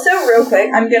also, real quick,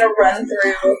 I'm going to run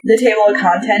through the table of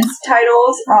contents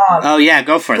titles. Oh, yeah,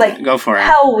 go for it. Go for it.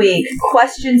 Hell Week,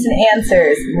 Questions and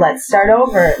Answers, Let's Start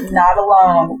Over, Not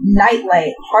Alone,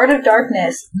 Nightlight, Heart of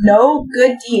Darkness, No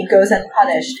Good Deed Goes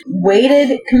Unpunished,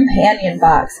 Weighted Companion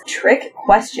Box, Trick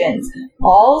Questions,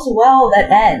 All's Well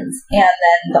That Ends, and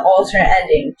then the alternate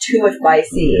ending, 2 if by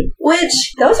sea. Which,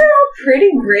 those are all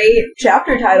pretty great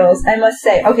chapter titles, I must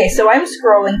say. Okay, so I'm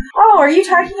scrolling. Oh, are you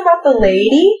talking about the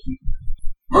lady?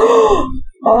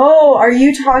 Oh, are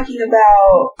you talking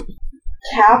about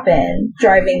Cap'n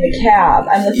driving the cab?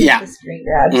 I'm looking at the screen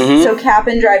grabs. Mm-hmm. So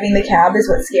Cap'n driving the cab is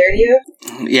what scared you?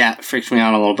 Yeah, it freaked me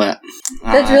out a little bit.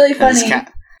 That's really funny.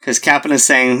 Because Cap'n is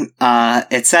saying,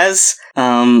 it says,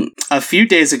 a few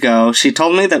days ago, she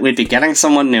told me that we'd be getting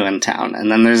someone new in town.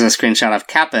 And then there's a screenshot of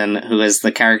Cap'n, who is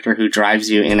the character who drives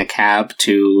you in a cab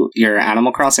to your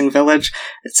Animal Crossing village.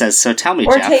 It says, so tell me,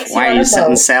 Jeff, why are you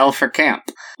setting sail for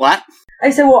camp? What? I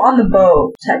said, well, on the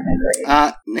boat,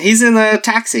 technically. He's in a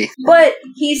taxi. But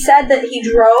he said that he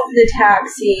drove the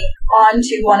taxi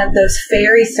onto one of those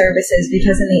ferry services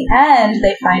because in the end,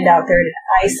 they find out they're an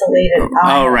isolated island.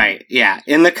 Oh, right. Yeah.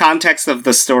 In the context of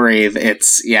the story,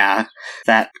 it's,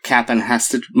 that Cap'n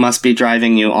must be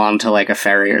driving you onto, like, a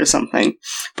ferry or something.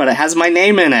 But it has my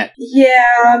name in it.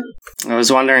 Yeah. I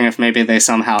was wondering if maybe they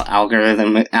somehow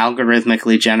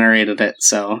algorithmically generated it,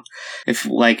 so if,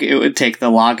 like, it would take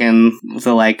the login,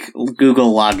 the, like,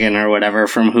 Google login or whatever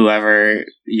from whoever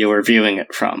you were viewing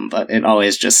it from, but it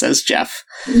always just says Jeff.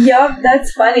 Yup,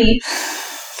 that's funny.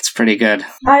 It's pretty good.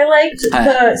 I liked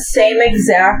the same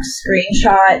exact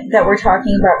screenshot that we're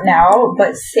talking about now,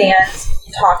 but sans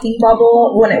talking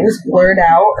bubble when it was blurred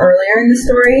out earlier in the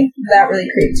story. That really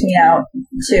creeped me out,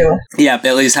 too. Yeah,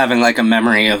 Billy's having, like, a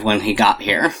memory of when he got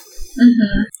here.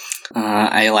 Mm-hmm.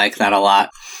 I like that a lot.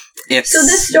 So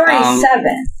this story is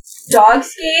 7.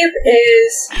 Dogscape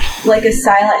is like a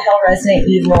Silent Hill Resident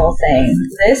Evil thing.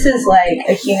 This is like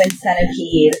a Human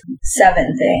Centipede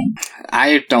 7 thing.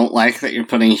 I don't like that you're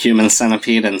putting Human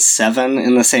Centipede and Seven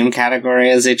in the same category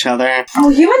as each other. Oh,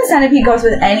 Human Centipede goes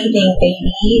with anything,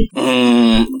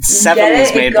 baby. Seven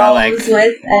was made by like...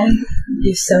 with, and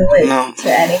you sew it to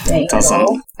anything. It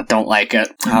doesn't. I don't like it.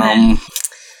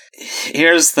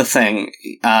 Here's the thing.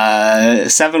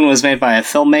 Seven was made by a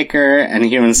filmmaker, and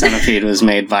Human Centipede was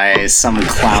made by some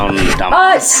clown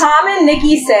dumbass. Tom and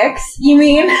Nikki Sixx, you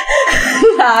mean?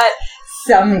 Not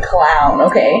some clown,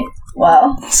 okay.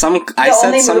 Well, I said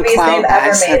only some movies clown. they've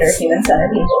ever made are Human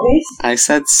Centipede movies. I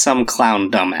said some clown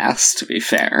dumbass, to be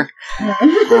fair.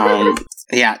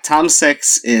 Yeah, Tom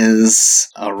Sixx is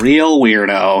a real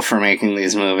weirdo for making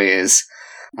these movies.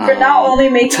 For not only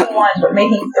making one, but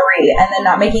making 3, and then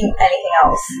not making anything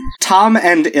else. Tom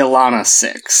and Ilana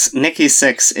Sixx. Nikki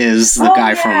Sixx is the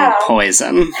guy from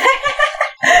Poison.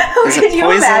 Is it you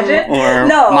Poison imagine? or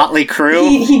No, Motley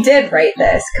Crue? He did write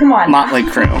this. Come on. Motley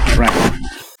Crue, right.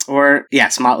 Or,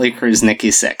 yes, Motley Crue's Nikki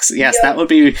Sixx. Yes, that would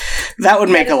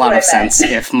make a lot of sense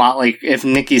if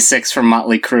Nikki Sixx from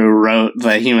Motley Crue wrote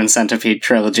the Human Centipede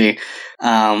trilogy.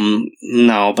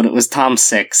 No, but it was Tom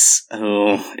Sixx,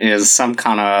 who is some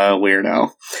kind of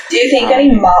weirdo. Do you think any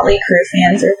Motley Crue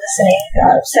fans are listening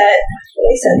got upset when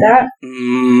they said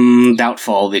that?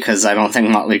 Doubtful, because I don't think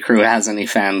Motley Crue has any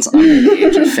fans under the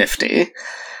age of 50.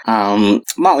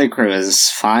 Motley Crue is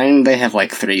fine. They have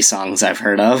like 3 songs I've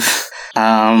heard of.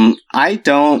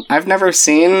 I've never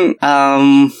seen,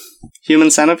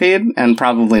 Human Centipede, and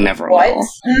probably never will. What?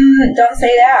 Don't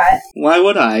say that. Why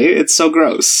would I? It's so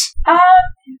gross.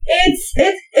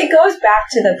 It goes back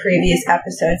to the previous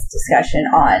episode's discussion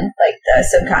on, like, the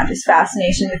subconscious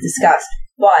fascination with disgust,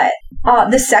 but,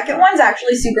 the second one's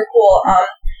actually super cool.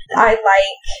 I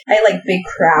like big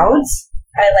crowds.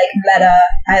 I like meta.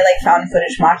 I like found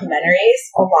footage documentaries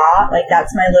a lot. Like,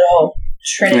 that's my little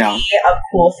trinity of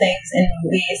cool things in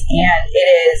movies, and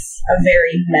it is a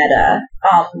very meta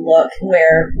look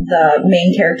where the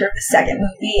main character of the second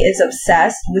movie is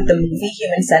obsessed with the movie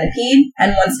Human Centipede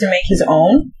and wants to make his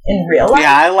own in real life.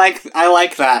 Yeah, I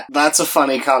like that. That's a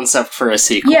funny concept for a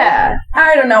sequel. Yeah,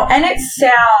 I don't know, and it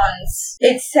sounds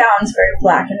very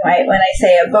black and white when I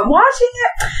say it, but watching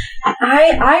it,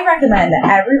 I recommend that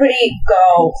everybody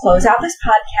go close out this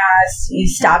podcast. You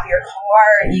stop your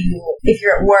car. If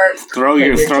you're at work, throw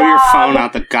your phone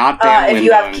out the goddamn window. If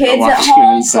you have kids at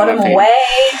home, put them away,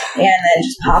 and then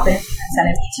just pop in Human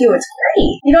Centipede 2. It's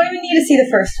great. You don't even need to see the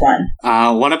first one.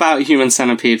 What about Human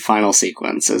Centipede Final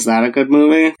Sequence? Is that a good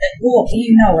movie? Well,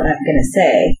 you know what I'm going to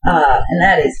say, and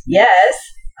that is yes.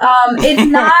 It's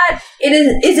not.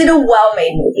 Is it a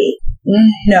well-made movie?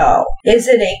 No. Is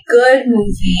it a good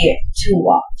movie to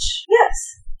watch?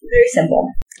 Yes. Very simple.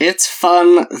 It's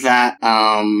fun that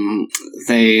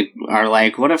they are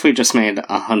like, what if we just made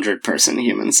 100-person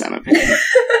Human Centipede?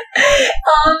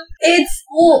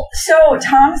 So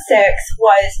Tom Sixx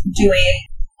was doing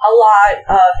a lot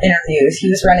of interviews. He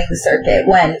was running the circuit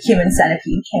when Human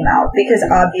Centipede came out, because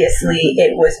obviously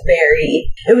it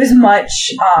was much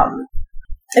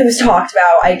it was talked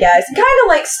about, I guess. Kind of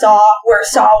like Saw, where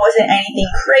Saw wasn't anything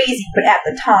crazy, but at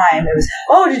the time it was,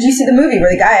 oh, did you see the movie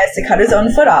where the guy has to cut his own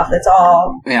foot off? That's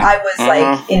all. Yeah. I was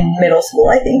like in middle school,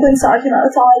 I think, when Saw came out.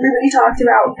 That's all everybody talked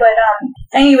about. But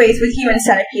anyways, with Human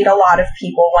Centipede, a lot of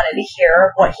people wanted to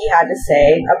hear what he had to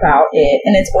say about it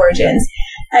and its origins.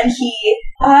 And he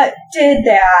did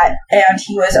that, and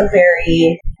he was a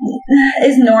very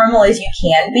as normal as you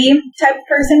can be type of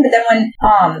person. But then when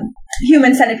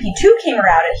Human Centipede 2 came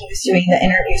around and he was doing the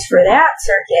interviews for that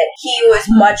circuit, he was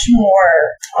much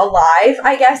more alive,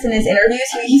 I guess, in his interviews.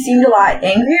 He seemed a lot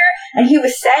angrier, and he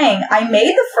was saying, I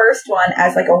made the first one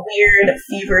as like a weird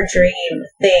fever dream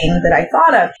thing that I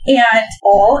thought of, and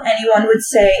all anyone would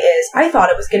say is, I thought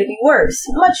it was going to be worse.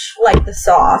 Much like the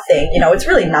Saw thing, it's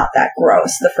really not that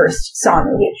gross, the first Saw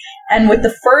movie. And with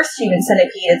the first Human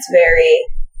Centipede, it's very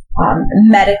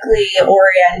medically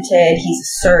oriented. He's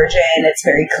a surgeon. It's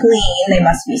very clean. They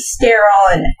must be sterile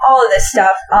and all of this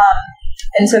stuff.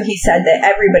 And so he said that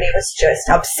everybody was just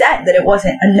upset that it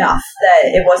wasn't enough, that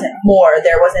it wasn't more,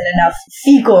 there wasn't enough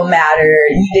fecal matter,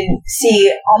 you didn't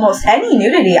see almost any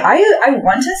nudity. I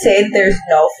want to say that there's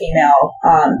no female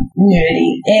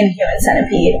nudity in Human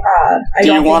Centipede.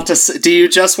 Do you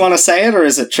just want to say it, or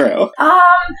is it true?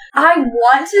 I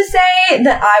want to say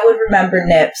that I would remember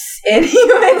nips in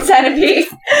Human Centipede.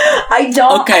 I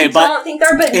don't think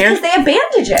there are, but because they have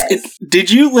bandages.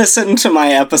 Did you listen to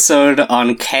my episode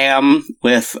on Cam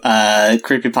with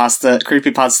creepypasta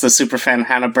superfan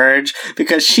Hannah Burge,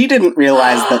 because she didn't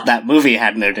realize that movie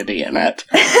had nudity in it.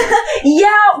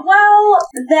 Yeah, well,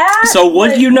 that... So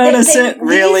would you notice it,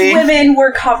 really? These women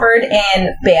were covered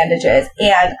in bandages,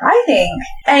 and I think...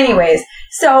 Anyways,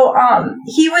 so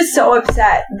he was so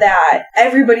upset that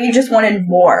everybody just wanted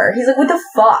more. He's like, what the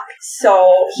fuck?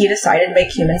 So he decided to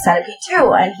make Human Centipede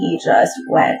 2, and he just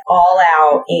went all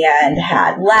out and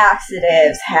had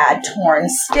laxatives, had torn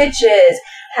stitches,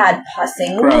 had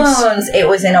pussing wounds. It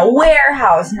was in a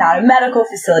warehouse, not a medical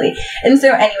facility. And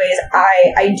so anyways,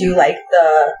 I do like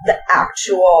the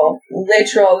actual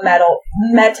literal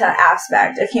meta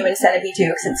aspect of Human Centipede 2,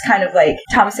 because it's kind of like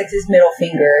Tom Six's middle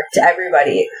finger to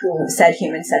everybody who said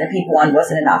Human Centipede 1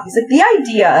 wasn't enough. He's like, the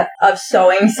idea of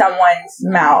sewing someone's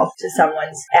mouth to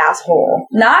someone's asshole,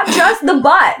 not just the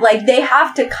butt, like they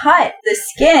have to cut the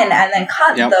skin and then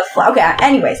cut the okay,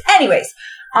 anyways.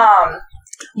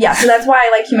 Yeah, so that's why I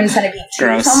like Human Centipede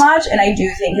 2 so much, and I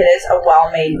do think it is a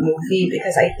well-made movie,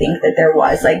 because I think that there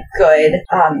was, like, good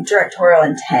directorial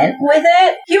intent with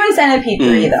it. Human Centipede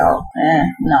 3, though,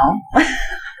 no.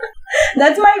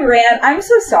 That's my rant. I'm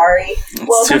so sorry.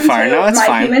 Welcome too far. to my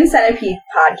fine. Human Centipede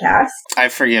podcast. I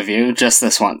forgive you, just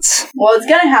this once. Well, it's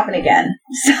gonna happen again.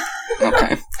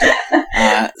 Okay.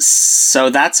 So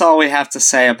that's all we have to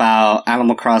say about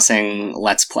Animal Crossing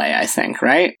Let's Play, I think,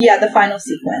 right? Yeah, the final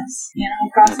sequence. Animal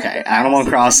Crossing. Okay, Animal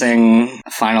Crossing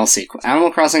final sequence.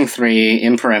 Animal Crossing 3,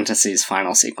 in parentheses,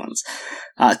 final sequence.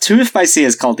 2 if by C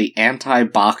is called the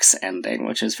anti-box ending,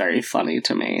 which is very funny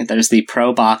to me. There's the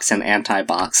pro-box and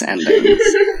anti-box endings.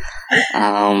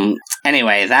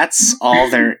 Anyway, that's all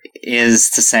there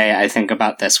is to say, I think,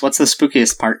 about this. What's the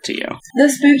spookiest part to you? The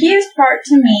spookiest part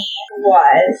to me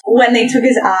was when they took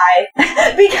his eye,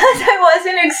 because I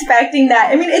wasn't expecting that.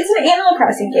 I mean, it's an Animal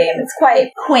Crossing game. It's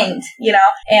quite quaint, you know,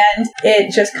 and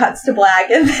it just cuts to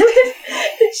black, and then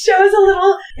it shows a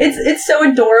little, it's so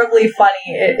adorably funny.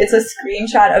 It's a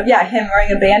screenshot of, him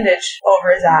wearing a bandage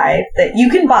over his eye that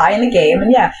you can buy in the game,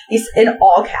 and he's in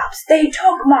all caps, they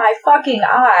took my fucking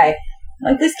eye.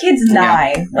 Like, this kid's 9.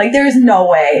 Yeah. Like, there's no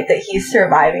way that he's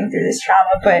surviving through this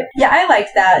trauma. But, I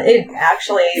liked that. It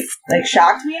actually,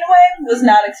 shocked me in a way. Was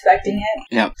not expecting it.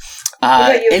 Yeah.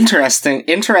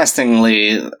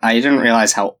 Interestingly, I didn't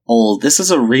realize how old. This is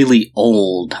a really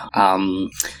old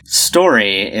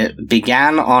story. It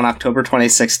began on October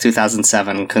 26,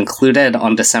 2007, concluded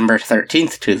on December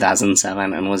 13th,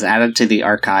 2007, and was added to the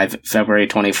archive February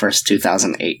 21st,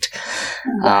 2008.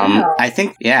 Wow. I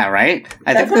think, right?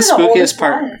 I That's think the spookiest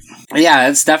part... ones. Yeah,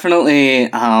 it's definitely...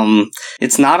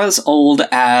 it's not as old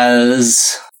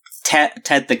as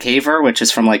Ted the Caver, which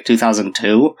is from,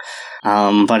 2002.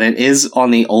 But it is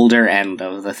on the older end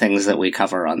of the things that we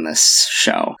cover on this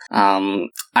show. I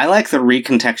like the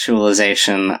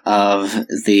recontextualization of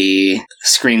the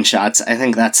screenshots. I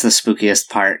think that's the spookiest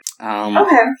part.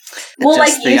 Okay. Well,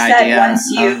 like you said,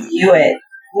 once you view it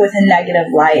with a negative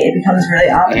light, it becomes really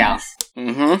ominous. Yeah.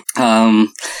 Mm-hmm.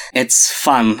 It's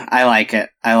fun. I like it.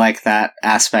 I like that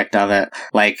aspect of it.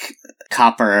 Like,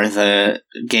 Copper, the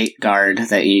gate guard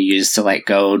that you use to,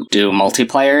 go do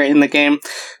multiplayer in the game,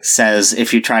 says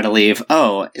if you try to leave,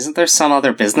 isn't there some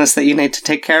other business that you need to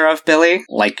take care of, Billy?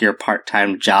 Like your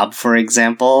part-time job, for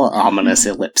example. Ominous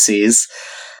ellipses.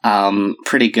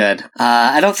 Pretty good.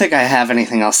 I don't think I have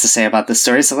anything else to say about this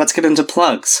story, so let's get into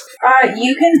plugs.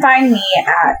 You can find me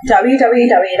at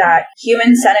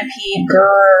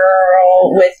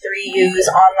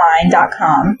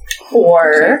www.humancentipedegirl.com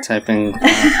or... Okay, typing...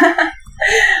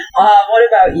 what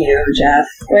about you, Jeff?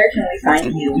 Where can we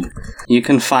find you? You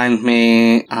can find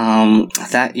me,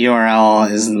 that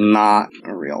URL is not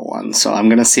a real one, so I'm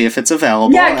gonna see if it's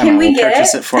available. Yeah, can we get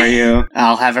purchase it for you.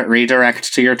 I'll have it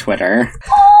redirect to your Twitter.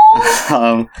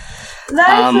 Oh,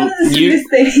 that's the sweetest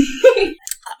thing.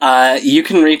 You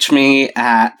can reach me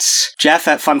at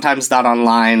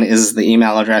jeff@funtimes.online is the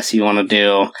email address you want to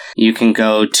do. You can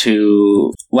go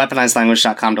to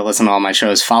weaponizedlanguage.com to listen to all my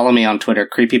shows. Follow me on Twitter,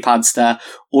 creepypodsta,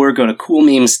 or go to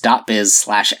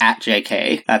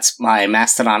coolmemes.biz/@JK. That's my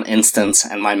Mastodon instance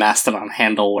and my Mastodon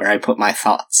handle where I put my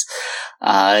thoughts.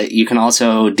 You can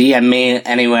also DM me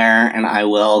anywhere, and I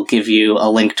will give you a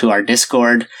link to our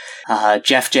Discord.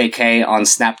 JeffJK on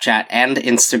Snapchat and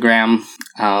Instagram.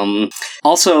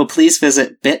 Also, please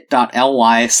visit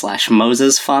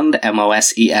bit.ly/MosesFund,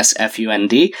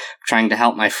 MOSESFUND. Trying to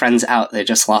help my friends out. They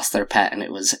just lost their pet and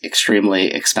it was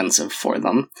extremely expensive for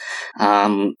them.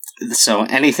 So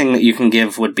anything that you can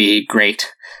give would be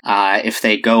great. If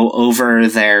they go over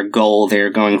their goal, they're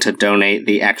going to donate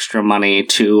the extra money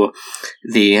to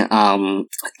the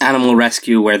animal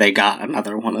rescue where they got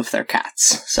another one of their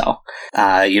cats. So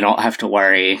you don't have to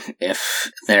worry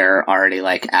if they're already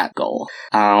like at goal.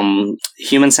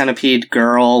 Human Centipede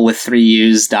Girl with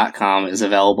 3us.com is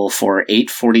available for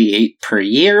 $8.48 per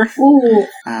year. Ooh.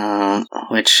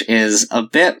 Which is a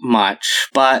bit much,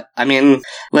 but I mean,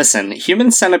 listen,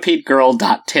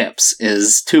 humancentipedegirl.tips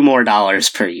is $2 more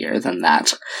per year than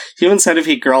that.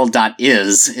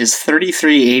 Humancentipedegirl.is is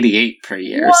 $33.88 per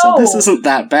year, Whoa. so this isn't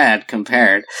that bad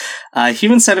compared.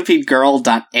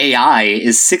 Humancentipedegirl.ai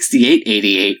is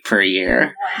 $68.88 per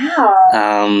year.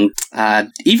 Wow.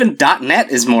 Even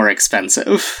 .net is more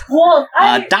expensive. Well,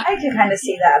 I can kind of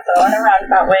see that, though, in a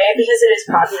roundabout way, because it is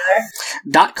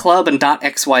popular. .club and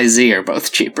 .xyz are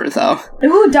both cheaper, though.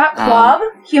 Ooh, .club?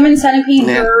 Human Centipede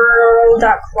Girl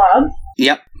 .club?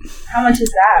 Yep. How much is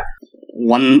that?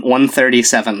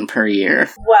 $137 per year.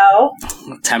 Well,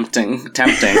 tempting.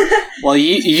 Well,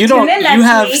 you don't. Tune in next you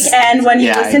have week, and when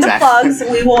you listen to plugs,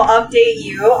 we will update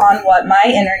you on what my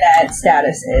internet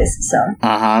status is. So.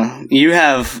 You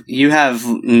have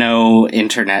no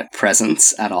internet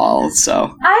presence at all.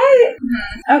 So.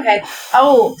 Okay.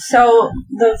 Oh, so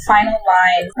the final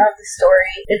line of the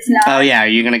story. It's not. Oh yeah, are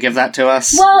you gonna give that to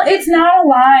us? Well, it's not a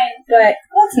line, but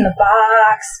what's in the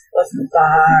box? What's in the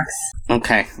box?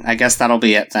 Okay, I guess that'll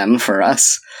be it then for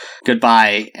us.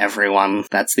 Goodbye, everyone.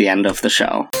 That's the end of the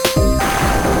show.